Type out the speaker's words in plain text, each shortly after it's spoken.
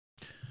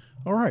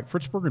All right,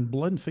 Fritzberg and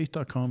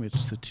bloodandfaith.com.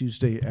 It's the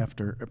Tuesday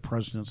after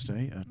President's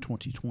Day,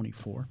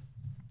 2024.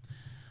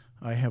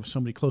 I have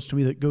somebody close to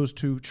me that goes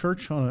to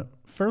church on a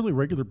fairly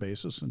regular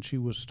basis, and she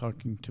was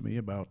talking to me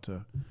about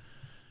a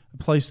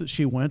place that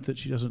she went that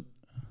she doesn't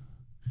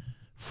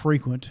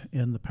frequent,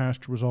 and the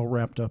pastor was all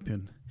wrapped up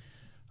in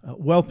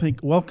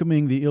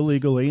welcoming the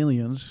illegal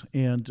aliens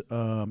and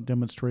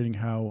demonstrating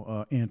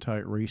how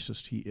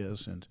anti-racist he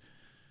is, and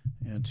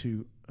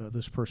to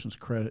this person's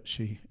credit,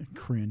 she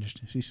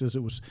cringed. She says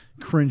it was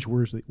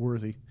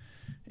cringe-worthy.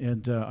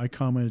 And I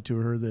commented to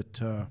her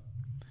that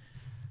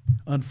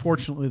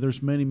unfortunately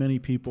there's many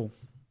people,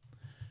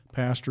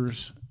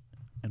 pastors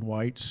and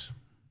white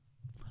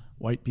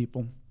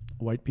people,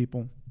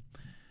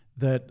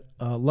 that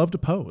love to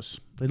pose.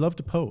 They love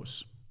to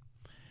pose.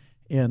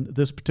 And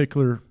this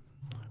particular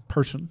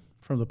person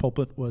from the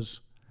pulpit was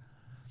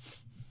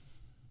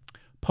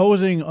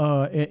posing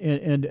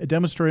and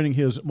demonstrating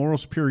his moral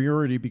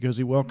superiority because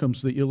he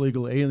welcomes the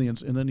illegal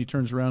aliens, and then he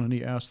turns around and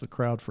he asks the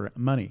crowd for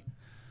money.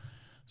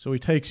 So he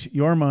takes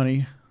your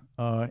money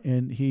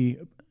and he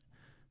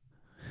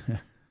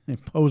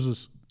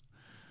poses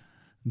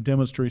and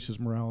demonstrates his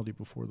morality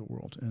before the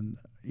world. And,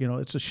 you know,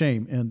 it's a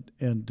shame.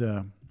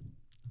 And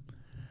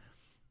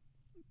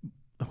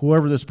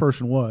whoever this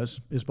person was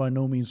is by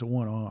no means a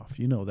one-off.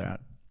 You know that.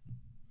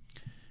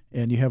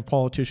 And you have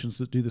politicians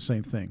that do the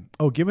same thing.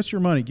 Oh, give us your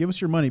money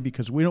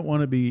because we don't want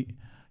to be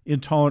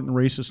intolerant and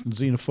racist and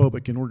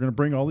xenophobic, and we're going to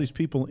bring all these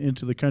people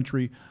into the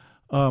country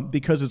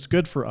because it's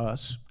good for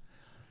us.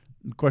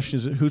 The question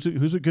is,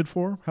 who's it good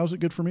for? How's it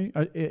good for me?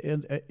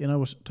 And I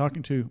was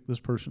talking to this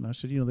person. I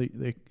said, you know,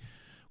 they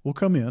will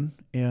come in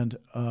and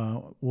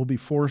we'll be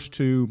forced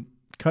to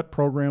cut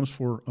programs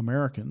for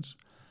Americans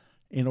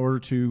in order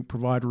to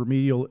provide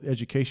remedial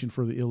education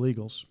for the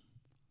illegals.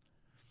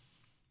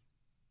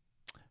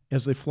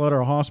 As they flood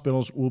our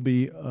hospitals, we'll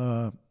be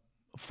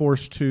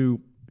forced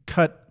to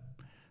cut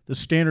the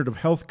standard of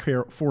health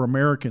care for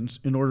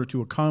Americans in order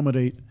to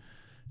accommodate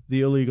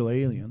the illegal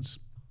aliens.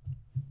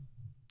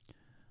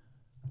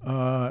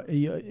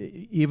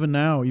 Even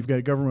now, you've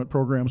got government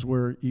programs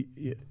where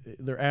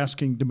they're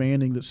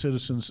demanding that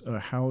citizens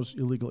house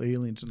illegal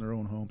aliens in their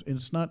own homes, and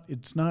it's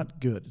not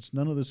good.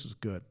 None of this is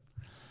good.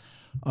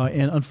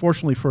 And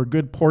unfortunately, for a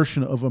good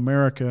portion of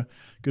America,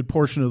 good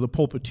portion of the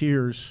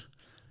pulpiteers,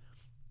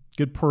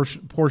 good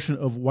portion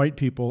of white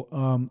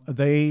people,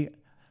 they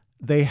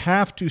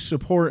have to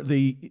support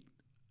the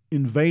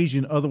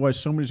invasion, otherwise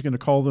somebody's going to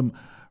call them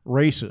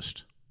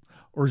racist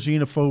or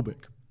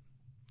xenophobic.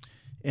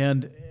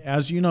 And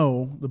as you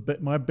know,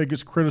 my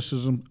biggest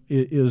criticism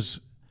is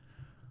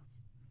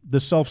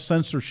the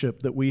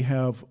self-censorship that we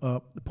have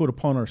put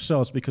upon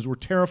ourselves because we're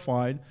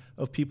terrified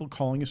of people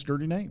calling us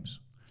dirty names.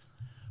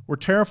 We're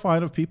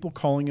terrified of people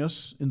calling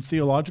us, in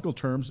theological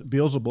terms,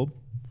 Beelzebub.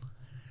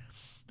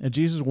 And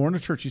Jesus warned the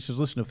church. He says,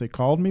 listen, if they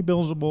called me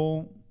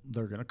Beelzebul,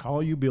 they're going to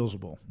call you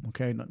Beelzebul.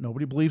 Okay?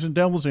 Nobody believes in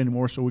devils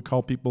anymore, so we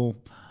call people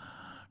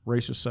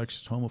racist,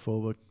 sexist,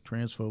 homophobic,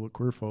 transphobic,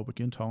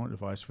 queerphobic, intolerant,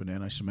 divisive, and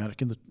anti-Semitic.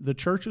 And the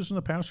churches and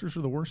the pastors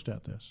are the worst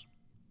at this.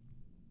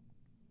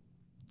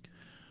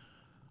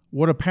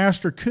 What a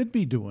pastor could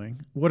be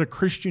doing, what a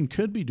Christian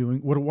could be doing,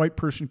 what a white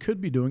person could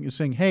be doing is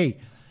saying, hey,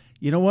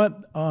 you know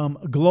what?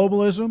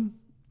 Globalism,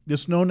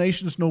 this no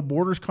nations, no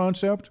borders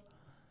concept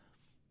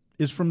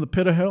is from the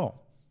pit of hell.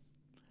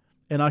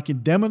 And I can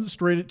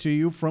demonstrate it to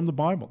you from the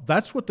Bible.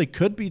 That's what they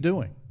could be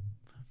doing.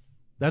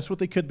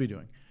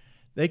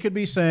 They could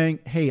be saying,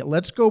 hey,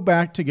 let's go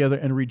back together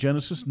and read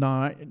Genesis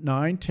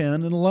 9, 10,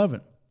 and 11.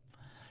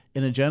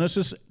 And in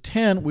Genesis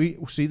 10, we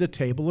see the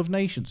table of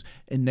nations.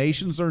 And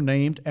nations are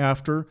named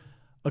after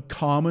a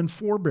common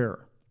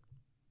forebearer.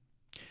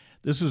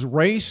 This is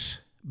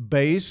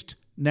race-based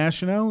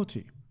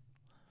nationality,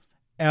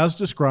 as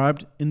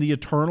described in the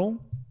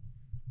eternal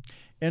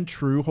and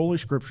true Holy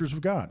Scriptures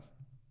of God.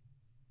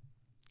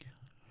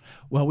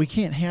 Well, we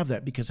can't have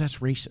that because that's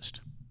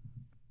racist.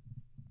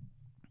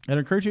 I'd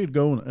encourage you to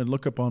go and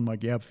look up on my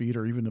Gab feed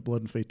or even at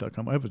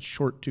bloodandfaith.com. I have a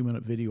short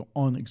 2-minute video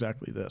on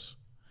exactly this.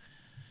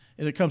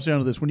 And it comes down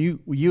to this. When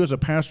you as a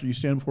pastor, you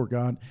stand before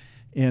God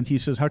and he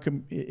says, how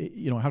come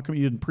you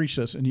didn't preach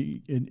this? And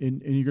you're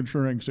going to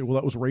turn around and say, well,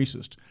 that was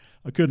racist.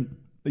 I couldn't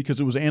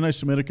because it was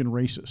anti-Semitic and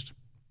racist.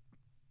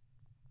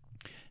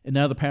 And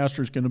now the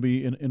pastor is going to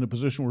be in a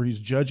position where he's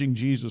judging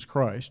Jesus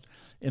Christ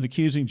and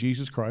accusing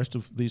Jesus Christ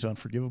of these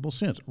unforgivable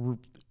sins.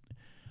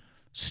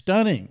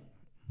 Stunning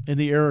in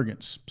the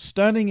arrogance.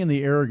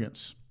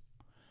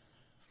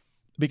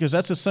 Because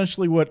that's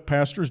essentially what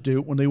pastors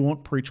do when they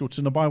won't preach what's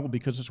in the Bible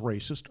because it's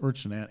racist or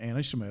it's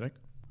anti-Semitic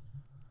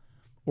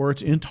or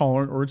it's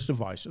intolerant or it's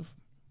divisive.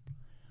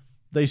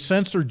 They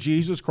censor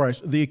Jesus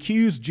Christ. They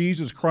accuse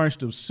Jesus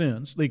Christ of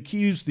sins. They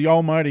accuse the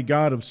Almighty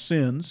God of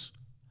sins.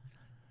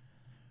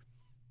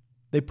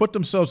 They put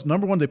themselves,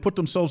 number one,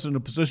 in a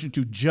position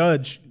to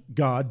judge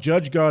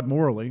God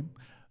morally,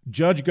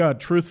 judge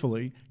God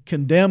truthfully,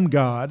 condemn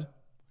God,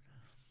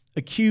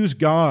 accuse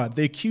God.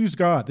 They accuse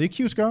God.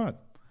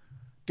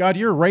 God,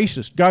 you're a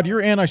racist. God,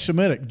 you're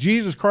anti-Semitic.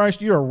 Jesus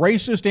Christ, you're a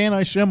racist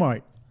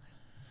anti-Semite.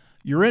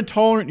 You're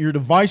intolerant, you're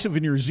divisive,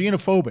 and you're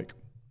xenophobic.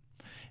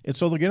 And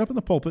so they'll get up in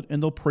the pulpit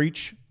and they'll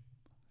preach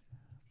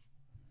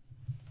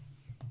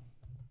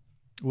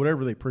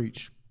whatever they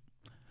preach.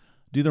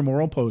 Do their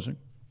moral opposing.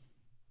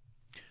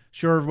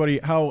 Show everybody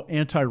how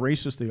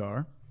anti-racist they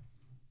are.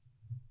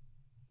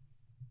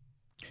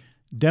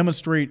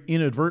 Demonstrate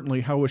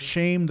inadvertently how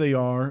ashamed they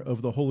are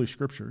of the Holy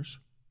Scriptures.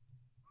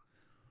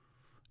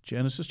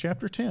 Genesis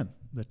chapter 10,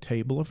 the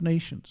table of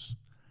nations,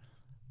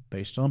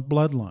 based on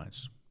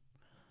bloodlines.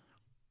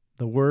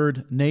 The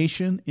word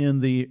nation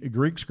in the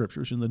Greek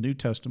Scriptures, in the New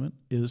Testament,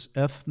 is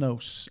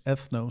ethnos,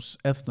 ethnos,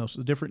 ethnos.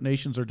 The different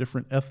nations are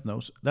different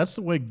ethnos. That's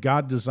the way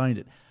God designed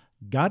it.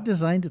 God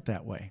designed it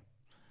that way.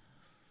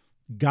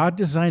 God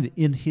designed it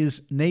in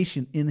His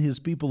nation, in His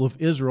people of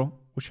Israel,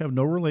 which have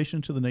no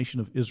relation to the nation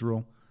of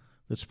Israel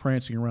that's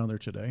prancing around there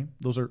today.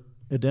 Those are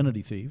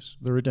identity thieves.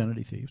 They're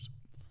identity thieves.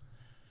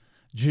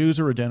 Jews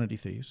are identity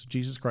thieves.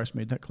 Jesus Christ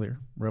made that clear.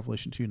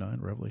 Revelation 2:9,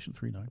 Revelation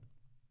 3:9.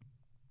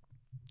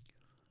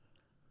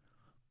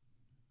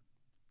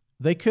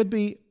 They could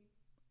be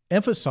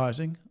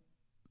emphasizing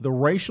the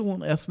racial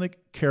and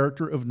ethnic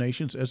character of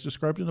nations as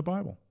described in the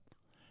Bible,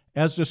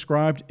 as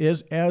described,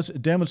 as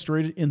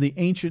demonstrated in the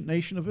ancient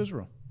nation of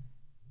Israel.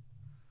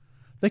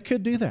 They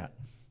could do that,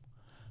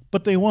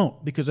 but they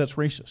won't, because that's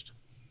racist.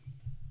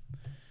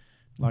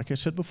 Like I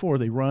said before,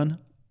 they run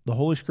the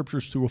Holy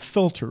Scriptures through a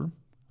filter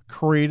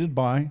created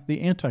by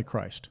the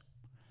Antichrist.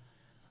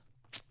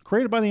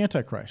 Created by the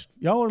Antichrist.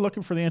 Y'all are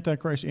looking for the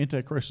Antichrist.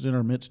 Antichrist is in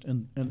our midst,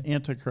 and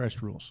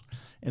Antichrist rules.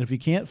 And if you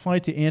can't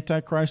fight the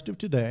Antichrist of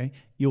today,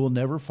 you will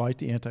never fight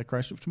the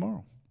Antichrist of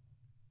tomorrow.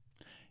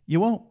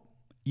 You won't.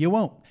 You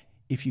won't.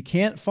 If you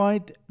can't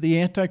fight the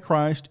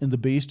Antichrist and the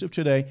beast of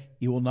today,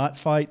 you will not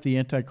fight the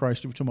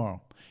Antichrist of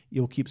tomorrow.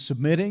 You'll keep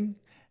submitting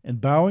and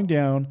bowing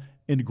down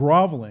and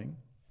groveling,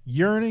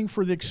 yearning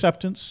for the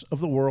acceptance of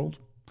the world,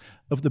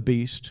 of the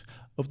beast,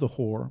 of the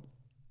whore,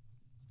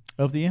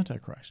 of the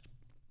Antichrist.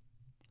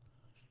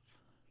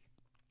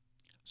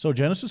 So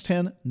Genesis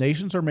 10,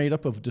 nations are made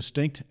up of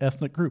distinct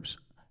ethnic groups.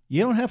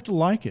 You don't have to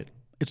like it.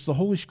 It's the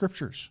Holy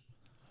Scriptures.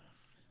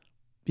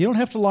 You don't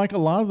have to like a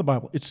lot of the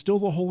Bible. It's still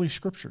the Holy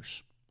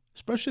Scriptures,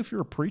 especially if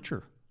you're a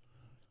preacher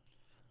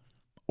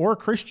or a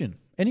Christian,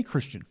 any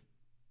Christian.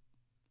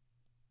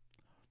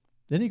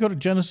 Then you go to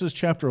Genesis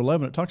chapter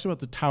 11. It talks about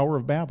the Tower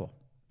of Babel.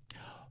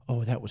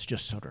 Oh, that was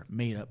just sort of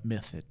made-up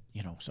myth that,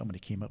 somebody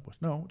came up with.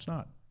 No, it's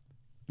not.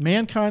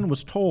 Mankind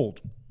was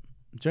told,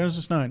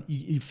 Genesis 9,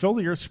 you fill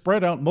the earth,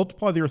 spread out,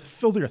 multiply the earth,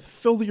 fill the earth,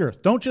 fill the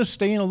earth. Don't just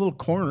stay in a little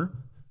corner.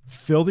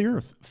 Fill the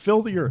earth,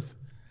 fill the earth,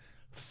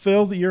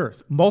 fill the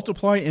earth.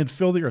 Multiply and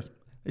fill the earth.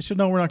 They said,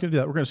 no, we're not going to do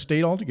that. We're going to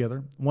stay all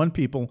together, one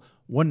people,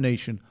 one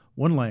nation,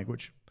 one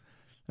language,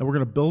 and we're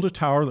going to build a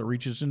tower that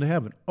reaches into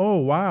heaven. Oh,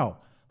 wow.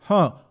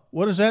 Huh.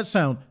 What does that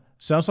sound?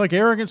 Sounds like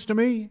arrogance to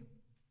me.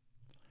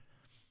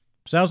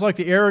 Sounds like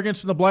the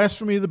arrogance and the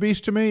blasphemy of the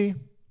beast to me.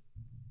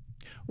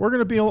 We're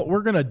going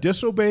to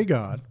disobey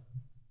God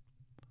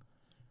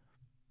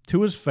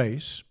to His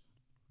face,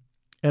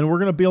 and we're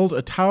going to build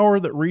a tower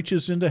that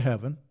reaches into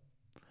heaven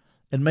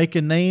and make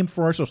a name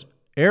for ourselves.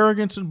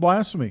 Arrogance and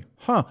blasphemy.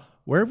 Huh,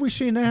 where have we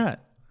seen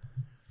that?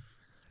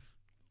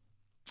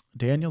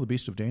 Daniel, the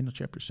beast of Daniel,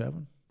 chapter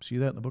 7. See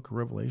that in the book of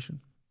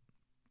Revelation?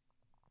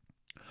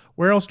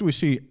 Where else do we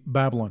see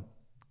Babylon?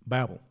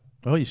 Babel.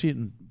 Well, you see it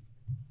in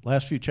the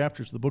last few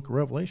chapters of the book of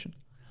Revelation.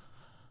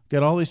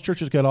 Got all these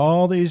churches, got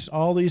all these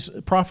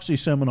prophecy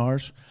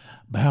seminars.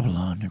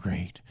 Babylon the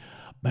Great.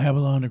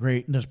 Babylon the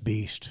Great and this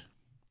beast.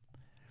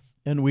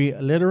 And we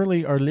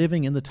literally are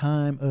living in the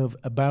time of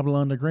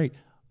Babylon the Great.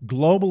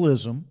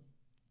 Globalism,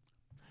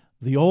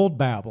 the old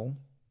Babel,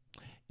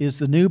 is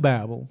the new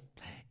Babel,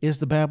 is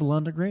the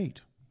Babylon the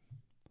Great.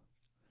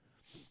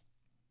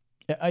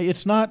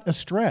 It's not a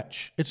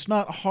stretch. It's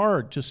not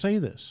hard to say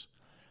this.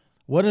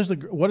 What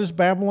is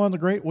Babylon the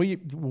Great?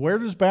 Where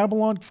does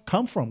Babylon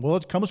come from? Well,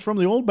 it comes from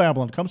the old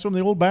Babylon. It comes from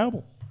the old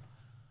Babel.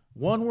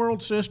 One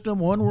world system,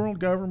 one world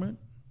government.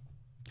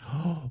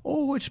 Oh,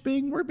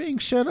 we're being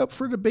set up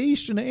for the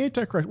beast and the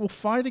Antichrist. Well,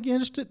 fight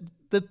against it,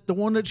 the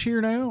one that's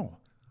here now.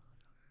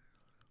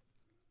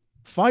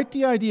 Fight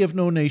the idea of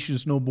no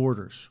nations, no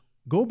borders.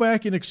 Go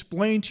back and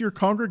explain to your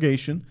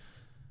congregation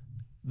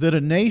that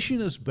a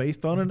nation is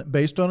based on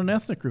an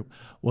ethnic group.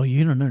 Well,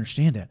 you don't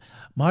understand that.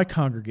 My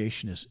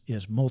congregation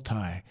is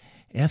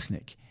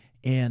multi-ethnic,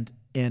 and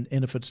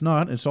if it's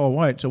not, it's all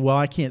white. So, well,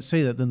 I can't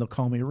say that. Then they'll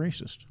call me a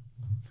racist.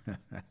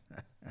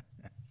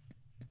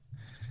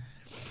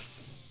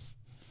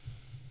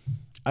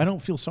 I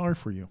don't feel sorry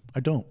for you. I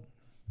don't.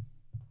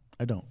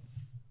 You're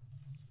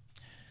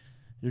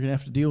going to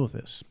have to deal with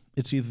this.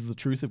 It's either the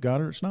truth of God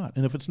or it's not.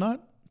 And if it's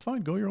not,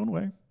 fine, go your own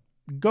way.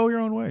 Go your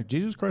own way.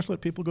 Jesus Christ let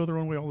people go their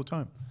own way all the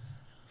time.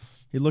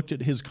 He looked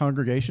at his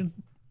congregation,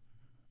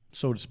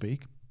 so to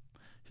speak,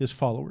 his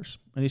followers,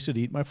 and he said,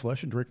 eat my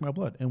flesh and drink my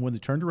blood. And when they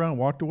turned around and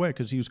walked away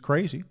because he was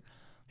crazy,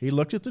 he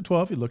looked at the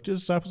 12, he looked at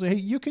his disciples and said,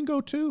 hey, you can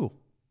go too.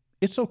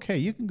 It's okay.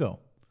 You can go.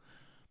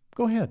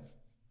 Go ahead.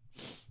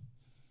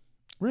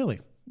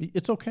 Really.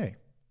 It's okay.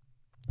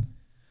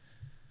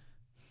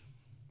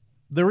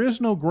 There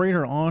is no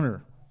greater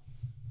honor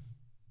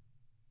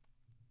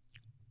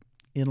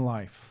in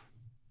life,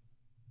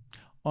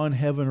 on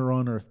heaven or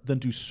on earth, than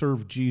to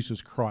serve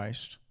Jesus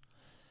Christ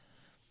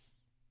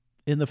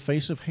in the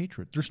face of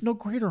hatred. There's no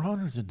greater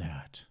honor than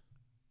that.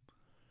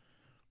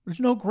 There's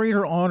no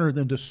greater honor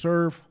than to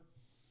serve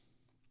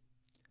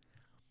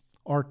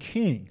our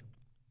King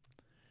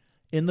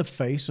in the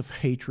face of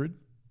hatred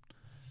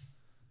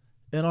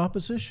and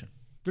opposition.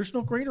 There's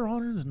no greater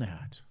honor than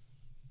that.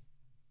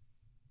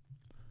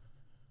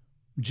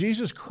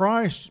 Jesus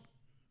Christ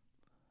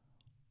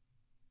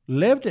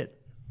lived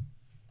it.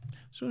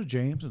 So did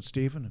James and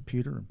Stephen and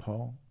Peter and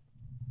Paul,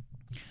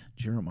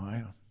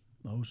 Jeremiah,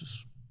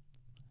 Moses,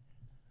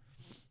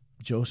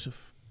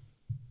 Joseph,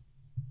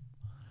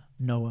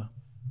 Noah.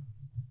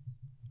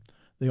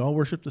 They all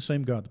worship the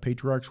same God. The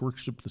patriarchs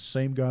worship the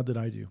same God that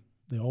I do.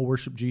 They all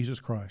worship Jesus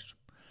Christ.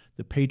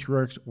 The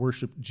patriarchs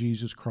worship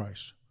Jesus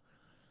Christ.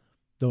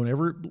 Don't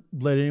ever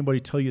let anybody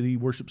tell you that you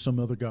worship some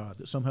other God,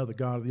 that somehow the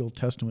God of the Old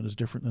Testament is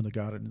different than the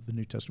God of the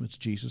New Testament. It's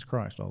Jesus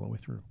Christ all the way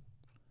through.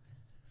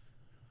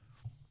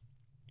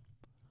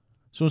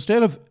 So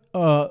instead of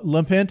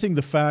lamenting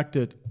the fact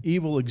that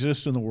evil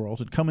exists in the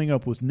world and coming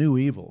up with new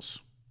evils,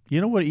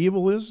 you know what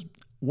evil is?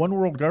 One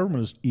world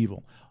government is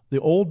evil. The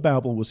old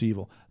Babel was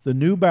evil. The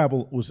new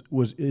Babel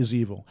is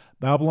evil.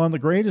 Babylon the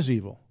Great is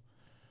evil.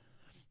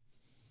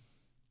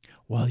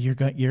 Well, you're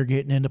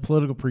getting into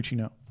political preaching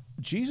now.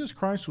 Jesus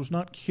Christ was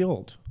not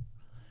killed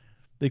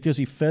because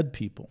he fed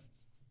people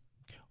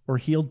or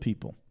healed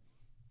people.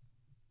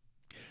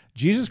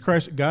 Jesus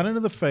Christ got into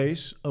the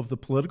face of the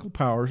political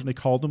powers, and they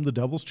called them the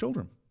devil's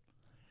children.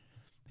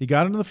 He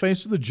got into the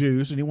face of the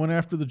Jews, and he went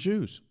after the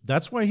Jews.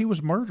 That's why he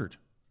was murdered.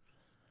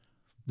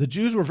 The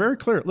Jews were very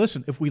clear.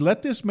 Listen, if we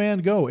let this man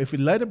go, if we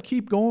let him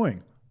keep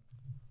going,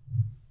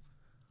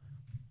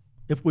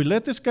 if we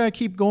let this guy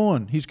keep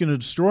going, he's going to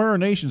destroy our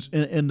nations,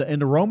 and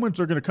the Romans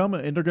are going to come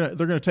and they're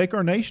going to take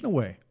our nation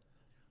away.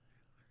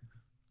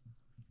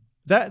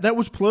 That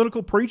was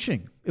political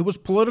preaching. It was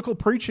political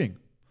preaching.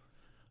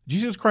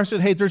 Jesus Christ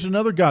said, hey, there's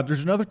another God,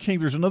 there's another King,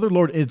 there's another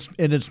Lord,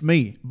 and it's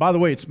me. By the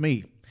way, it's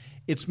me.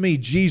 It's me,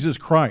 Jesus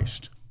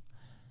Christ.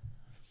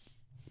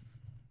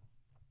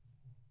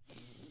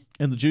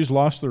 And the Jews they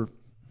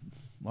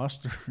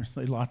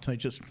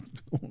just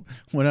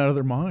went out of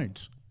their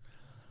minds.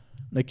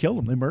 They killed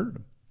him. They murdered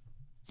him.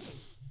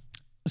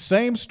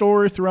 Same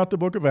story throughout the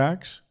book of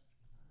Acts.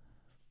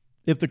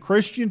 If the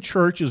Christian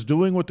church is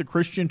doing what the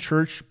Christian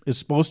church is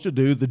supposed to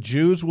do, the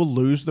Jews will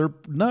lose their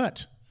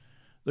nut.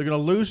 They're going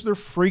to lose their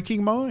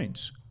freaking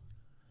minds.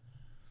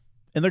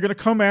 And they're going to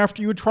come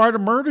after you and try to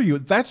murder you.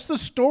 That's the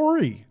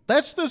story.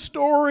 That's the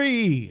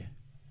story.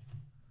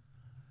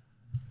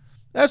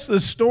 That's the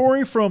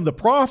story from the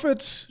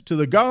prophets to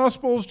the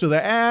Gospels to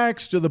the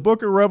Acts to the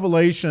book of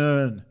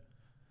Revelation.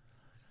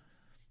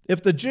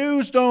 If the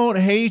Jews don't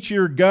hate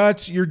your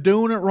guts, you're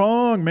doing it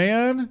wrong,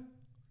 man.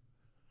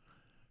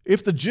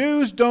 If the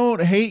Jews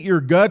don't hate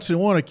your guts and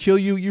want to kill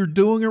you, you're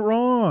doing it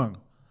wrong.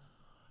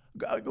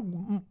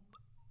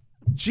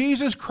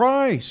 Jesus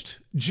Christ,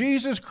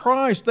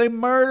 they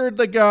murdered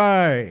the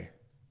guy.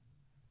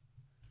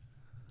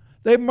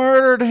 They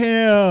murdered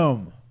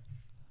him.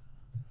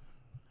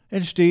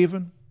 And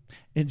Stephen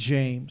and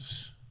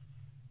James.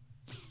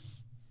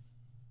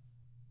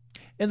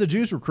 And the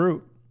Jews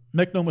recruit.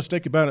 Make no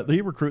mistake about it.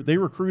 They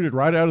recruited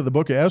right out of the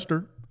book of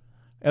Esther.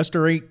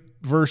 Esther 8,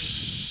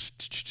 verse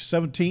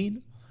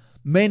 17.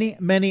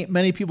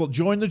 Many people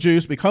join the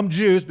Jews, become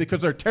Jews because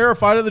they're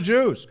terrified of the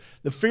Jews.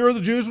 The fear of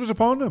the Jews was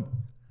upon them.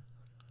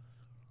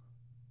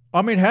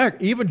 I mean,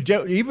 heck, even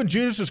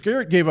Judas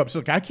Iscariot gave up.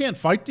 So I can't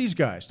fight these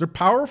guys. They're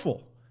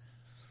powerful.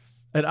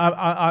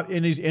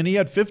 And he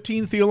had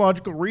 15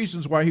 theological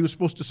reasons why he was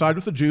supposed to side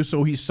with the Jews.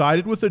 So he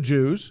sided with the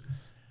Jews.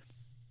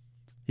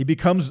 He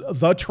becomes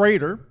the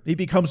traitor. He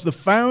becomes the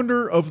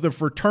founder of the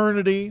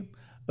fraternity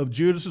of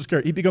Judas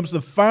Iscariot. He becomes the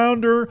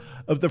founder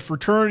of the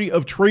fraternity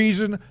of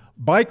treason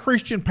by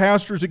Christian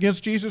pastors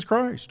against Jesus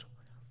Christ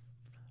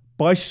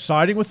by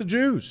siding with the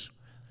Jews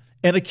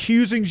and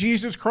accusing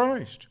Jesus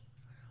Christ.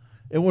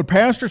 And when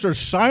pastors are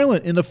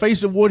silent in the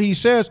face of what he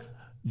says,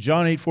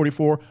 John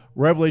 8:44,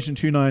 Revelation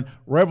 2:9,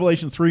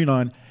 Revelation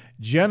 3:9,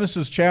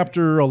 Genesis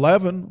chapter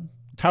 11,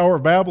 Tower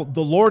of Babel,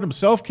 the Lord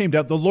himself came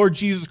down. The Lord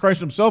Jesus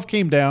Christ himself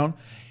came down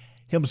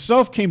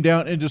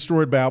and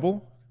destroyed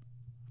Babel.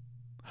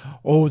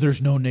 Oh,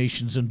 there's no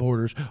nations and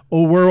borders.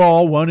 Oh, we're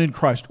all one in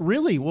Christ.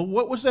 Really? Well,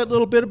 what was that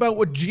little bit about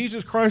what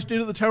Jesus Christ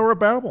did at the Tower of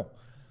Babel?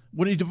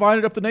 When he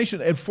divided up the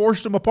nation and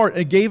forced them apart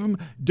and gave them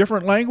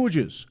different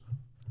languages.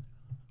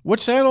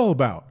 What's that all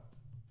about?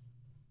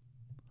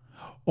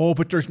 Oh,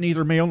 but there's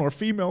neither male nor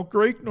female,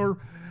 Greek nor,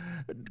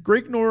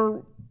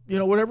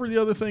 whatever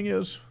the other thing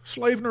is,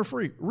 slave nor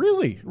free.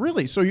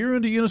 Really? So you're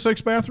into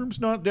unisex bathrooms,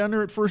 not down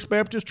there at First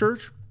Baptist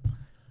Church?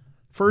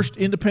 First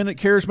Independent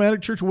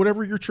Charismatic Church,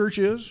 whatever your church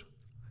is?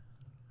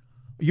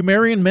 Are you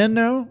marrying men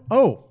now?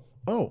 Oh,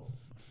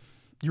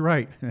 you're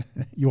right.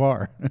 You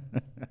are.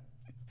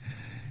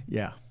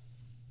 Yeah.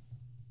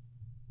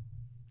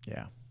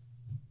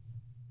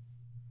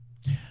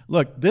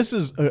 Look, this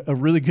is a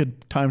really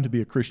good time to be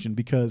a Christian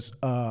because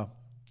you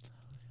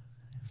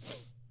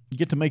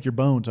get to make your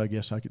bones, I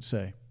guess I could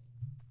say.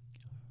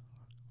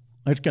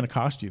 It's going to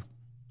cost you.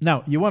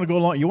 Now, you want to go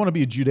along, you want to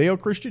be a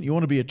Judeo-Christian? You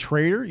want to be a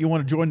traitor? You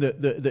want to join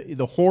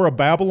the whore of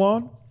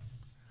Babylon?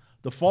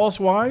 The false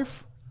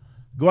wife?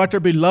 Go out there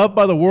and be loved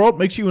by the world?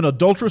 Makes you an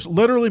adulteress?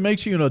 Literally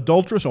makes you an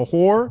adulteress, a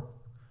whore?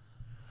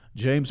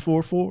 James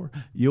 4:4,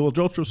 you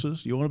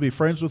adulteresses, you want to be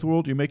friends with the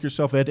world, you make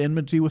yourself at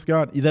enmity with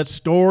God. That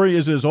story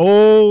is as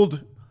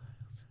old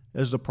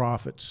as the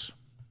prophets.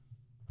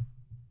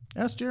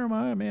 Ask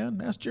Jeremiah,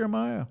 man. Ask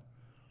Jeremiah.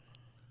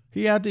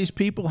 He had these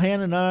people,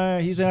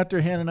 Hananiah, he's out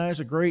there. Hananiah's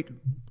a great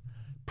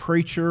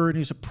preacher, and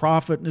he's a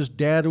prophet, and his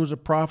dad was a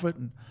prophet,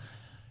 and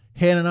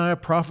Hananiah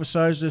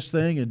prophesies this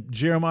thing, and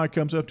Jeremiah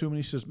comes up to him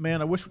and he says,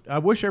 man, I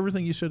wish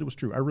everything you said was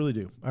true. I really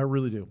do. I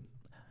really do.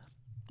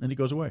 And he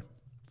goes away.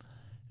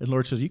 And the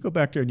Lord says, you go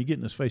back there and you get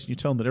in his face and you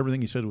tell him that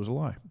everything he said was a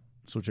lie.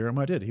 So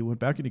Jeremiah did. He went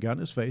back and he got in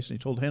his face and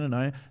he told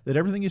Hananiah that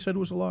everything he said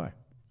was a lie.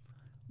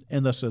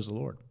 And thus says the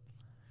Lord.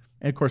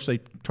 And of course, they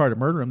try to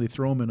murder him. They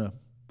throw him in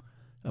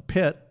a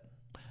pit.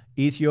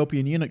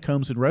 Ethiopian eunuch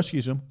comes and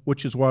rescues him,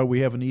 which is why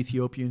we have an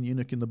Ethiopian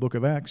eunuch in the book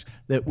of Acts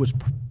that was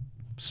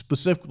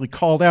specifically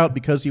called out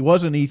because he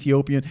was an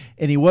Ethiopian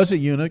and he was a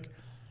eunuch.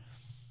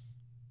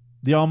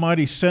 The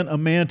Almighty sent a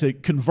man to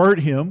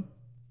convert him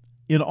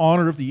in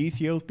honor of the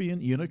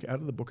Ethiopian eunuch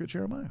out of the book of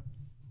Jeremiah.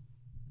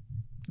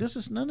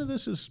 None of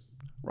this is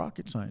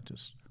rocket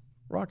science.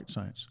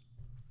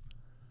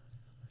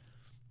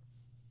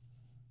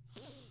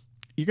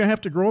 You're going to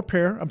have to grow a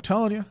pair, I'm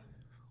telling you.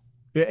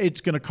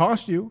 It's going to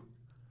cost you.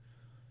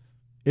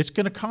 It's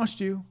going to cost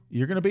you.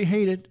 You're going to be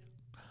hated.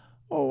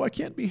 Oh, I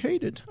can't be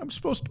hated. I'm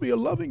supposed to be a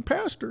loving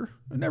pastor,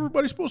 and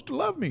everybody's supposed to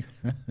love me.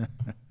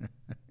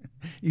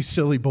 You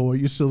silly boy,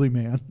 you silly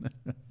man.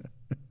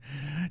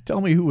 Tell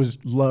me who was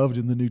loved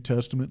in the New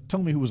Testament.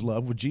 Tell me who was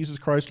loved. Was Jesus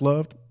Christ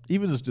loved?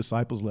 Even his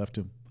disciples left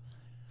him.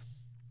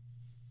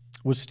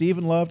 Was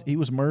Stephen loved? He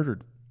was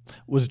murdered.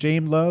 Was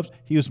James loved?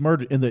 He was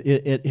murdered.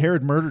 And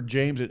Herod murdered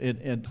James, and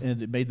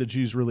it made the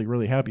Jews really,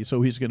 really happy.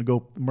 So he's going to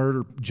go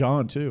murder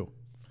John too.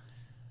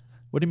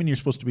 What do you mean you're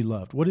supposed to be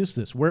loved? What is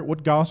this?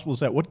 What gospel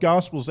is that? What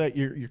gospel is that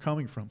you're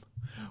coming from?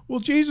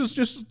 Well, Jesus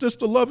is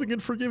just a loving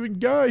and forgiving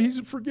guy.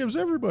 He forgives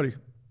everybody.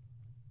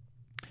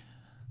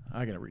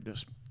 I got to read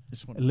this.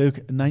 Luke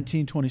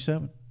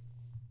 19:27.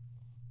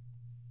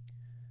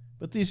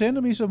 But these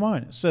enemies of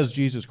mine, says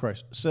Jesus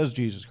Christ,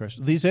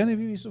 these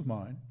enemies of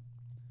mine,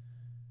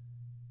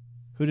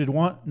 who did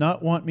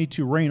not want me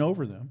to reign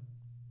over them,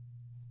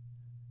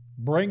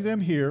 bring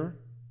them here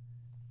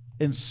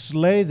and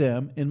slay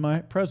them in my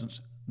presence.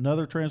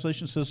 Another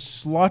translation says,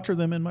 slaughter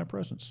them in my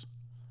presence.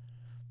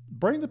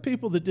 Bring the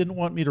people that didn't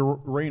want me to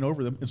reign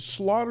over them and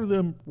slaughter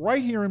them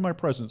right here in my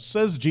presence,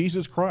 says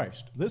Jesus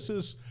Christ. This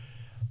is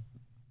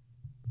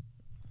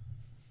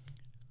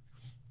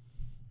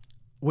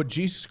what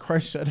Jesus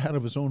Christ said out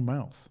of his own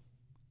mouth.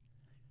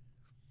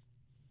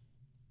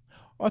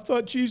 I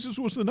thought Jesus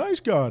was the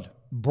nice God.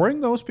 Bring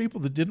those people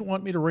that didn't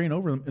want me to reign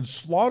over them and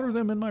slaughter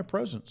them in my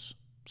presence.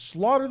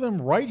 Slaughter them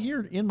right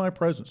here in my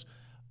presence.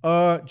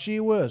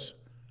 Gee whiz.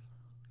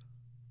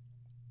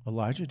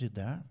 Elijah did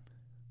that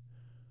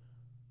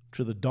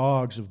to the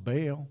dogs of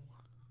Baal.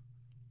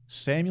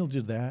 Samuel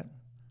did that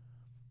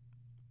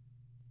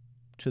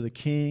to the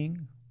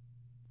king.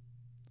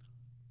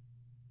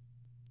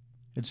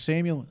 And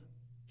Samuel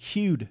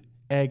hewed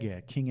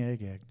Agag, King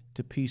Agag,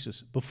 to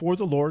pieces before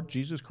the Lord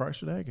Jesus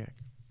Christ at Agag.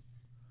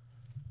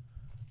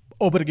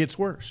 Oh, but it gets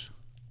worse.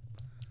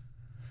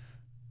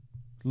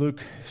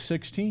 Luke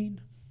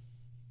 16.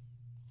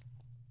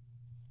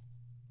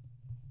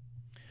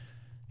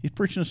 He's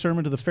preaching a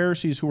sermon to the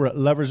Pharisees who were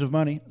lovers of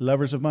money. Who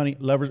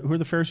are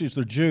the Pharisees?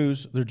 They're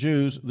Jews.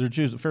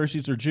 The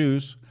Pharisees are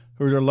Jews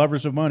who are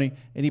lovers of money.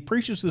 And he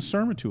preaches this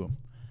sermon to them.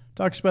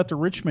 Talks about the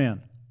rich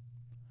man.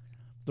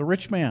 The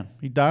rich man,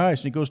 he dies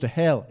and he goes to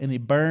hell and he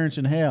burns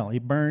in hell.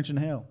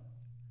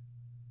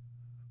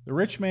 The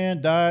rich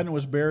man died and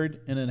was buried,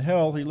 and in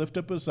hell he lifted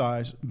up his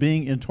eyes,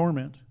 being in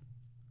torment.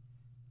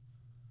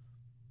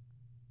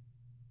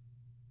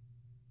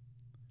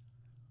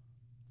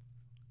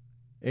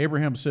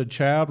 Abraham said,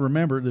 child,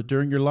 remember that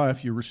during your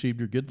life you received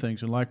your good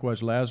things, and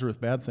likewise Lazarus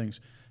bad things.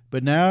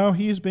 But now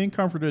he is being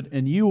comforted,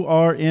 and you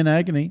are in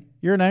agony.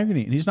 You're in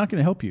agony, and he's not going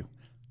to help you.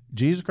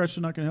 Jesus Christ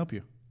is not going to help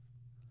you.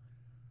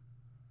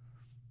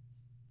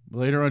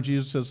 Later on,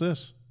 Jesus says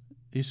this.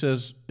 He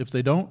says, if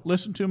they don't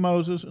listen to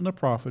Moses and the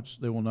prophets,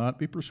 they will not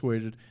be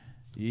persuaded,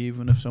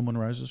 even if someone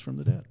rises from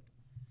the dead.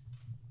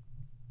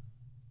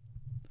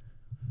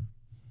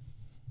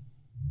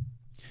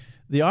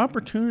 The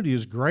opportunity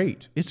is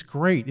great. It's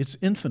great. It's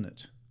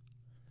infinite.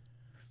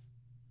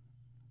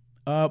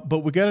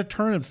 But we got to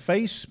turn and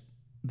face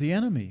the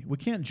enemy. We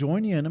can't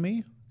join the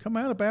enemy. Come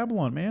out of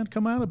Babylon, man.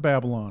 Come out of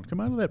Babylon.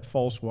 Come out of that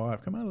false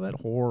wife. Come out of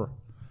that whore.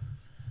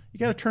 You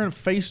got to turn and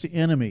face the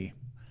enemy.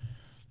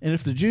 And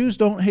if the Jews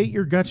don't hate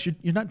your guts,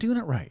 you're not doing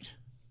it right.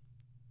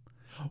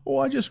 Oh,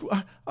 I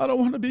don't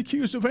want to be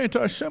accused of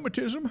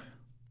anti-Semitism.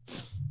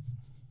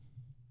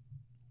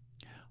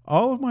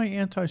 All of my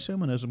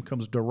anti-Semitism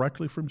comes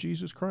directly from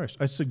Jesus Christ.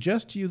 I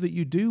suggest to you that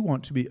you do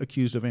want to be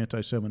accused of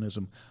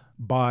anti-Semitism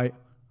by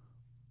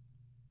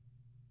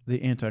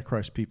the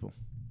Antichrist people,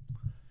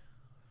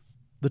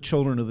 the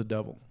children of the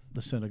devil,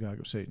 the synagogue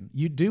of Satan.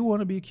 You do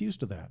want to be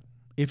accused of that.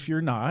 If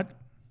you're not,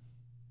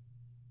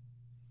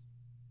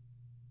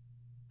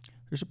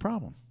 there's a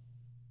problem.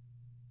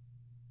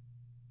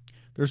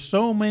 There's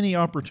so many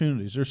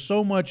opportunities. There's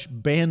so much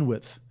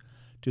bandwidth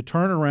to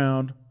turn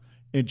around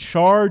and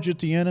charge at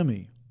the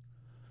enemy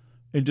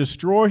and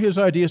destroy his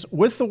ideas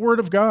with the Word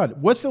of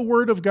God. With the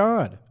Word of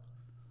God.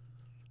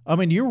 I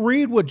mean, you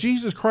read what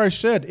Jesus Christ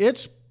said.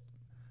 It's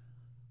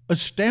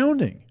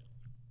astounding.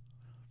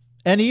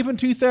 And even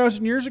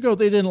 2,000 years ago,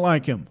 they didn't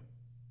like him.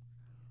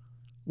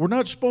 We're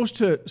not supposed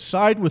to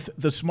side with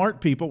the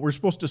smart people. We're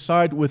supposed to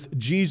side with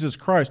Jesus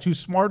Christ, who's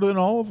smarter than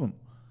all of them.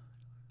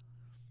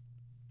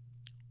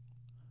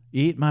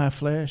 Eat my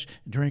flesh,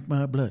 drink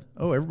my blood.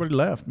 Oh, everybody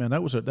laughed, man.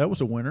 That was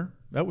a winner.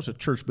 That was a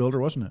church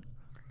builder, wasn't it?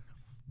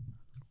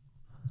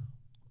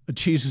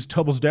 Jesus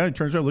doubles down, he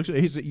turns around, looks at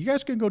it. He said, you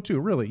guys can go too,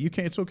 really. You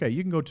can't, it's okay,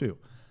 you can go too.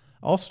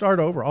 I'll start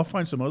over. I'll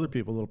find some other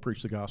people that will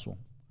preach the gospel.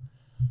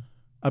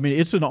 I mean,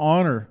 it's an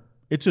honor.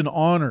 It's an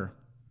honor.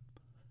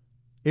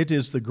 It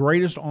is the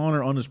greatest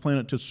honor on this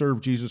planet to serve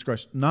Jesus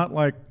Christ. Not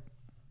like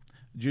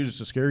Judas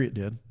Iscariot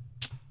did.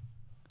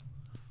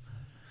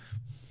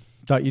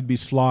 Thought you'd be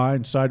sly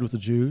and side with the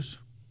Jews.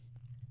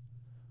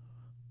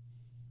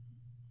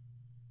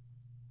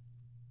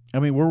 I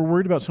mean, we're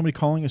worried about somebody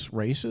calling us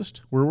racist.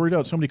 We're worried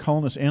about somebody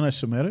calling us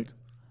anti-Semitic.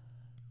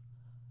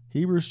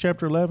 Hebrews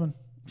chapter 11.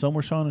 Some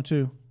were Sonnet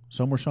 2.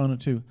 Some were Sonnet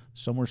 2.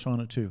 Some were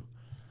Sonnet 2.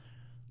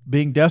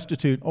 Being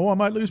destitute. Oh, I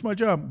might lose my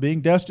job.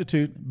 Being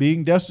destitute.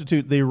 Being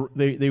destitute.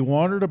 They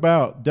wandered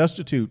about,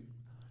 destitute,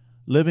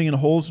 living in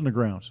holes in the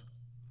ground,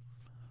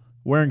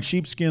 wearing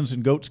sheepskins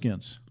and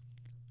goatskins.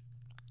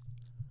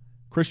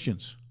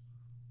 Christians.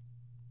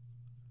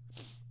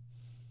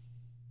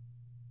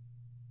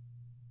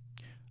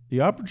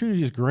 The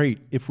opportunity is great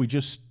if we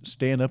just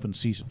stand up and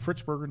seize it.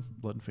 Fritz Bergen,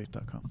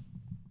 bloodandfaith.com.